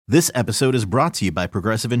This episode is brought to you by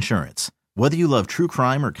Progressive Insurance. Whether you love true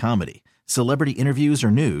crime or comedy, celebrity interviews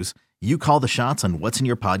or news, you call the shots on what's in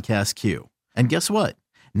your podcast queue. And guess what?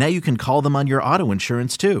 Now you can call them on your auto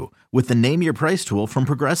insurance too with the Name Your Price tool from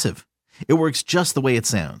Progressive. It works just the way it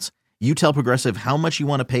sounds. You tell Progressive how much you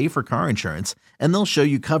want to pay for car insurance, and they'll show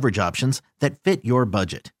you coverage options that fit your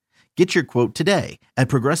budget. Get your quote today at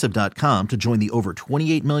Progressive.com to join the over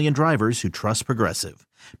 28 million drivers who trust Progressive.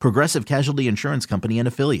 Progressive Casualty Insurance Company and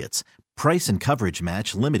Affiliates. Price and coverage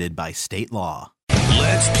match limited by state law.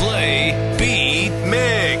 Let's play Beat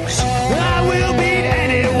Migs. I will beat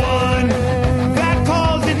anyone that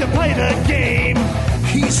calls in to play the game.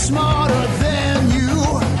 He's smarter than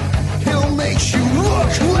you. He'll make you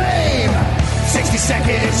look lame. 60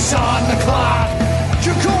 seconds on the clock.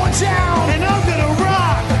 You're going down, And I'm gonna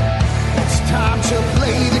rock. it's time to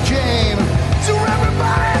play the game. So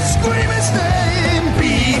everybody scream his name.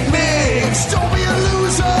 Beat Migs, don't be a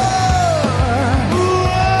loser.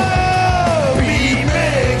 Whoa! Beat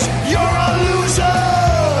Migs, you're a loser.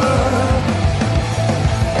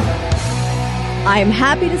 I'm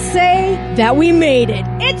happy to say that we made it.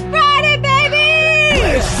 It's Friday, baby!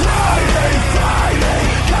 It's Friday,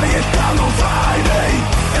 gotta get down on Friday.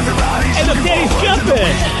 Everybody's And the day's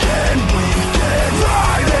jumping.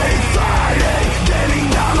 Friday, getting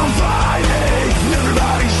down on Friday.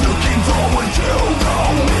 Everybody's looking forward to the weekend.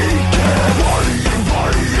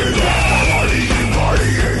 Partying,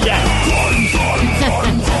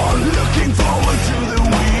 fun. Looking forward to the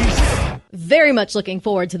weekend. Very much looking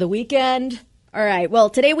forward to the weekend. All right, well,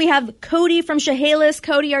 today we have Cody from Chehalis.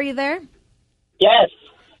 Cody, are you there? Yes.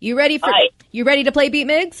 You ready for? Hi. You ready to play Beat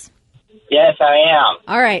Migs? Yes, I am.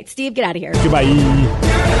 All right, Steve, get out of here. Goodbye.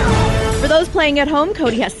 For those playing at home,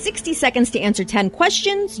 Cody has 60 seconds to answer 10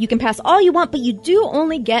 questions. You can pass all you want, but you do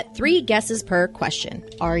only get 3 guesses per question.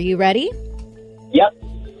 Are you ready? Yep.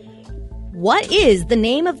 What is the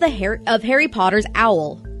name of Harry Potter's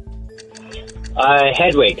owl?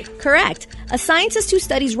 Hedwig, Correct. A scientist who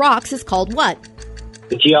studies rocks is called what?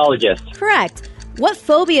 the geologist. Correct. What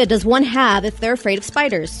phobia does one have if they're afraid of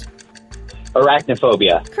spiders?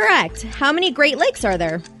 Arachnophobia. Correct. How many Great Lakes are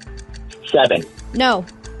there? 7. No.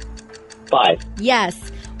 5.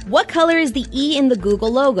 Yes. What color is the E in the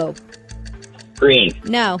Google logo? Green.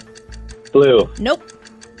 No. Blue. Nope.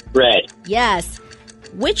 Red. Yes.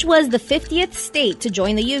 Which was the 50th state to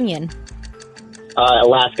join the Union?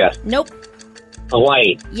 Alaska. Nope.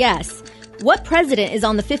 Hawaii. Yes. What president is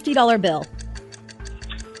on the $50 bill?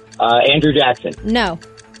 Andrew Jackson. No.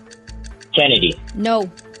 Kennedy.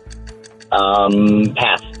 No.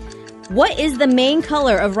 Pass. What is the main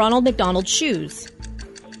color of Ronald McDonald's shoes?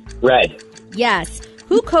 Red. Yes.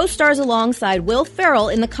 Who co-stars alongside Will Ferrell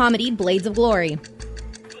in the comedy Blades of Glory?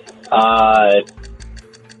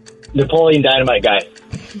 Napoleon Dynamite guy.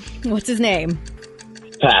 What's his name?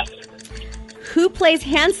 Pass. Who plays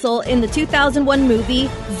Hansel in the 2001 movie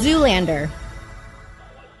Zoolander?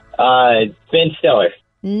 Ben Stiller.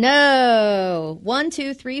 No. 1,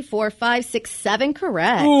 2, 3, 4, 5, 6, 7.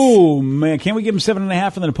 Correct. Oh, man. Can't we give him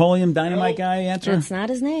 7.5 for the Napoleon Dynamite guy answer? That's not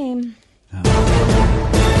his name.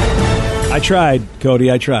 I tried, Cody.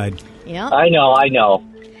 I tried. Yep. I know.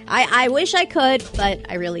 I wish I could, but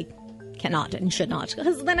I really cannot and should not,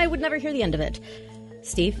 because then I would never hear the end of it.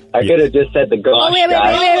 Steve? I could have just said the gosh Oh, wait.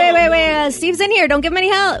 guy. Steve's in here. Don't give him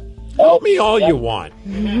any help. Help me all you want.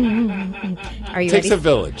 Are you Takes ready? a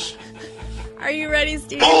village. Are you ready,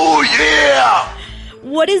 Steve? Oh, yeah!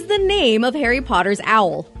 What is the name of Harry Potter's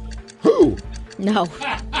owl? Who? No.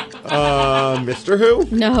 Mr. Who?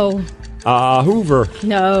 No. Hoover.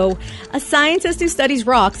 No. A scientist who studies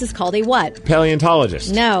rocks is called a what?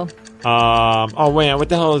 Paleontologist. No. Oh, man. What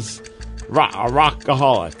the hell is a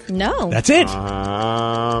rockaholic? No. That's it.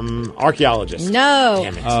 Archaeologist. No.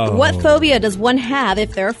 Damn it. Oh. What phobia does one have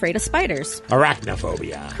if they're afraid of spiders?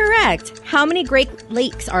 Arachnophobia. Correct. How many Great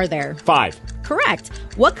Lakes are there? 5. Correct.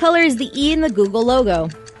 What color is the E in the Google logo?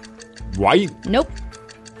 White. Nope.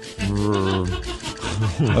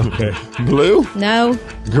 Okay. Blue. No.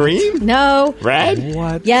 Green. No. Red.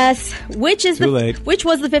 What? Yes. Which is Too late. Which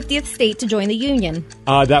was the 50th state to join the Union?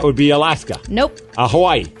 That would be Alaska. Nope.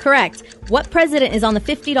 Hawaii. Correct. What president is on the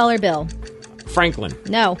 $50 bill? Franklin.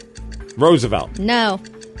 No. Roosevelt. No.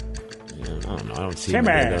 I don't know. I don't see Timmy.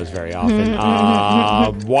 many of those very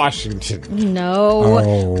often. Washington. No.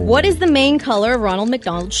 Oh. What is the main color of Ronald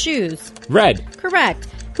McDonald's shoes? Red. Correct.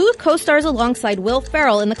 Who co-stars alongside Will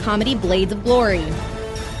Ferrell in the comedy Blades of Glory?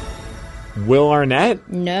 Will Arnett?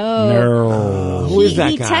 No. No. Who is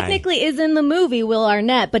that He guy? technically is in the movie Will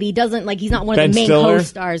Arnett, but he doesn't, like, he's not one Ben of the main Stiller?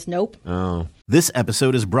 co-stars. Nope. Oh. This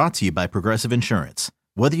episode is brought to you by Progressive Insurance.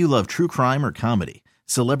 Whether you love true crime or comedy,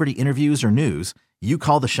 celebrity interviews, or news, you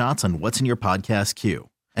call the shots on what's in your podcast queue.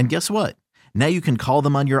 And guess what? Now you can call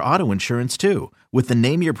them on your auto insurance too with the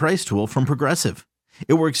Name Your Price tool from Progressive.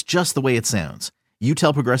 It works just the way it sounds. You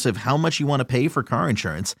tell Progressive how much you want to pay for car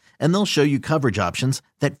insurance, and they'll show you coverage options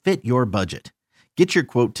that fit your budget. Get your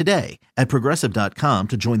quote today at Progressive.com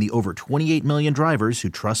to join the over 28 million drivers who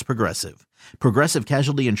trust Progressive. Progressive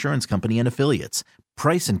Casualty Insurance Company and Affiliates.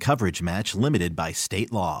 Price and coverage match limited by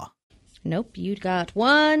state law. Nope, you got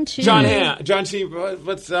 1, 2. John C.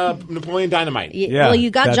 What's Napoleon Dynamite? Yeah, well,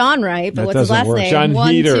 you got John right, but that what's his doesn't last work. name? John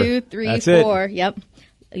 1, Heater. 2, 3, That's 4. Yep.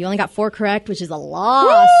 You only got 4 correct, which is a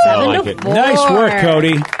loss. 7 like to it. 4. Nice work,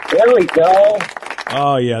 Cody. There we go.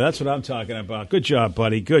 Oh, yeah, that's what I'm talking about. Good job,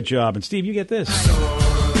 buddy. Good job. And, Steve, you get this.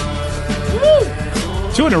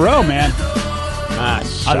 2 in a row, man.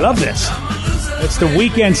 I love this. It's the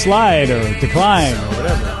weekend slide or decline or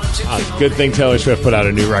whatever. Good thing Taylor Swift put out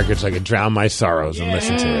a new record so I could drown my sorrows and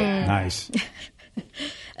listen to it. Nice.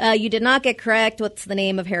 You did not get correct what's the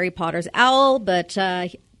name of Harry Potter's owl, but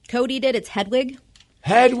Cody did. It's Hedwig.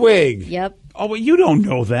 Hedwig. Yep. Oh, but you don't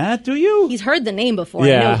know that, do you? He's heard the name before. I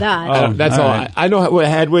know that. Oh, That's all all. right. I know what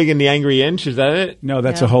Hedwig and the Angry Inch. Is that it? No,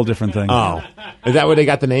 that's a whole different thing. Oh, is that where they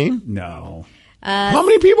got the name? No. How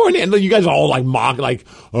many people are in it? You guys all like mock, like,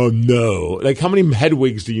 oh no. Like, how many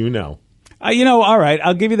Hedwigs do you know? All right,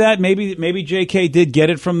 I'll give you that. Maybe JK did get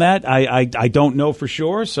it from that. I don't know for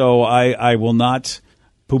sure, so I will not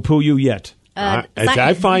poo-poo you yet. If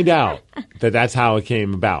I find out that that's how it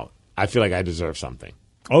came about, I feel like I deserve something.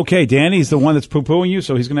 Okay, Danny's the one that's poo-pooing you,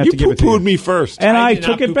 so he's going to have You to give it to you. poo-pooed me first. And I did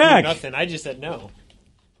took not it back. Nothing. I just said no.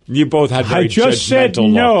 You both had very I just said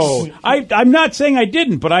judgmental no. looks. I'm not saying I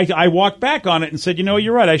didn't, but I walked back on it and said,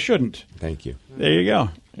 you're right, I shouldn't. Thank you. There you go. All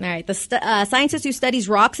right. The scientist who studies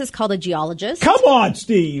rocks is called a geologist. Come on,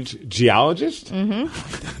 Steve. Geologist?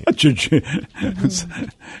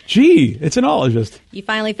 Gee, it's an ologist. You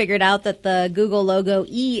finally figured out that the Google logo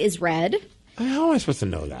E is red. How am I supposed to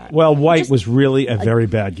know that? Well, white was really a very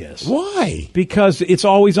bad guess. Why? Because it's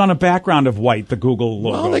always on a background of white, the Google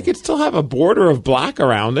logo. Well, they could still have a border of black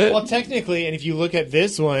around it. Well, technically, and if you look at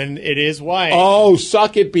this one, it is white. Oh,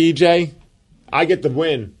 suck it, BJ. I get the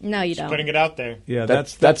win. No, you don't. Putting it out there. Yeah,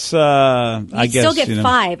 That's I You guess. still get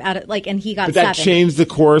 5 out of and he got But that 7. changed the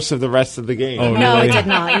course of the rest of the game. Oh, No, really? it did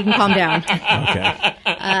not. You can calm down. Okay.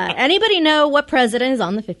 Anybody know what president is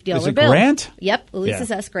on the $50 Is it bill? Grant? Yep, Ulysses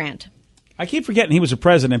Yeah. S. Grant. I keep forgetting he was a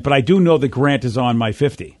president, but I do know that Grant is on my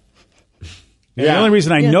 50. And Yeah. The only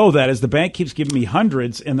reason I know that is the bank keeps giving me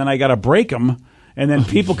hundreds, and then I got to break them. And then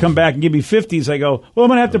people come back and give me 50s. I go, well, I'm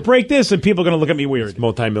going to have to break this, and people are going to look at me weird.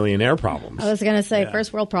 Multi-millionaire problems. I was going to say,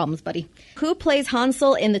 first world problems, buddy. Who plays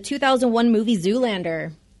Hansel in the 2001 movie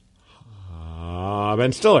Zoolander?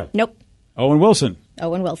 Ben Stiller. Nope. Owen Wilson.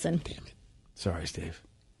 Owen Wilson. Sorry, Steve.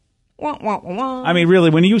 Wah, wah, wah, wah. I mean, really,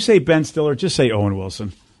 when you say Ben Stiller, just say Owen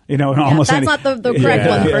Wilson. Yeah, almost that's not the correct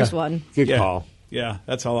one, the first one. Good Yeah. call. Yeah,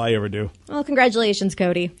 that's all I ever do. Well, congratulations,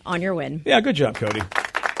 Cody, on your win. Yeah, good job, Cody.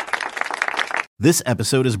 This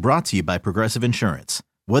episode is brought to you by Progressive Insurance.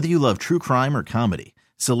 Whether you love true crime or comedy,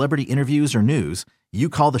 celebrity interviews or news, you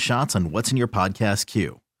call the shots on what's in your podcast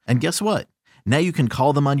queue. And guess what? Now you can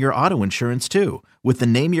call them on your auto insurance too with the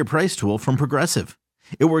Name Your Price tool from Progressive.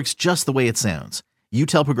 It works just the way it sounds. You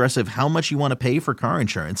tell Progressive how much you want to pay for car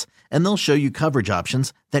insurance, and they'll show you coverage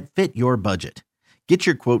options that fit your budget. Get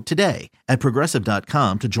your quote today at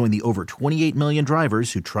Progressive.com to join the over 28 million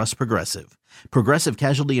drivers who trust Progressive. Progressive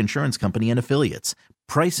Casualty Insurance Company and Affiliates.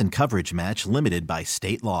 Price and coverage match limited by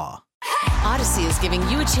state law. Odyssey is giving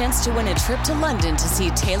you a chance to win a trip to London to see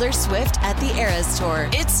Taylor Swift at the Eras Tour.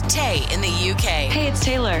 It's Tay in the UK. Hey, it's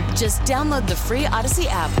Taylor. Just download the free Odyssey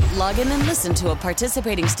app, log in and listen to a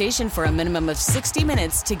participating station for a minimum of 60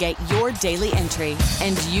 minutes to get your daily entry.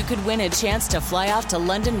 And you could win a chance to fly off to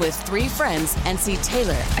London with 3 friends and see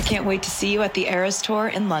Taylor. I can't wait to see you at the Eras Tour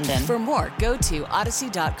in London. For more, go to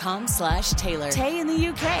odyssey.com/Taylor. Tay in the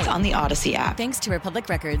UK. It's on the Odyssey app. Thanks to Republic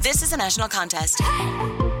Records. This is a national contest.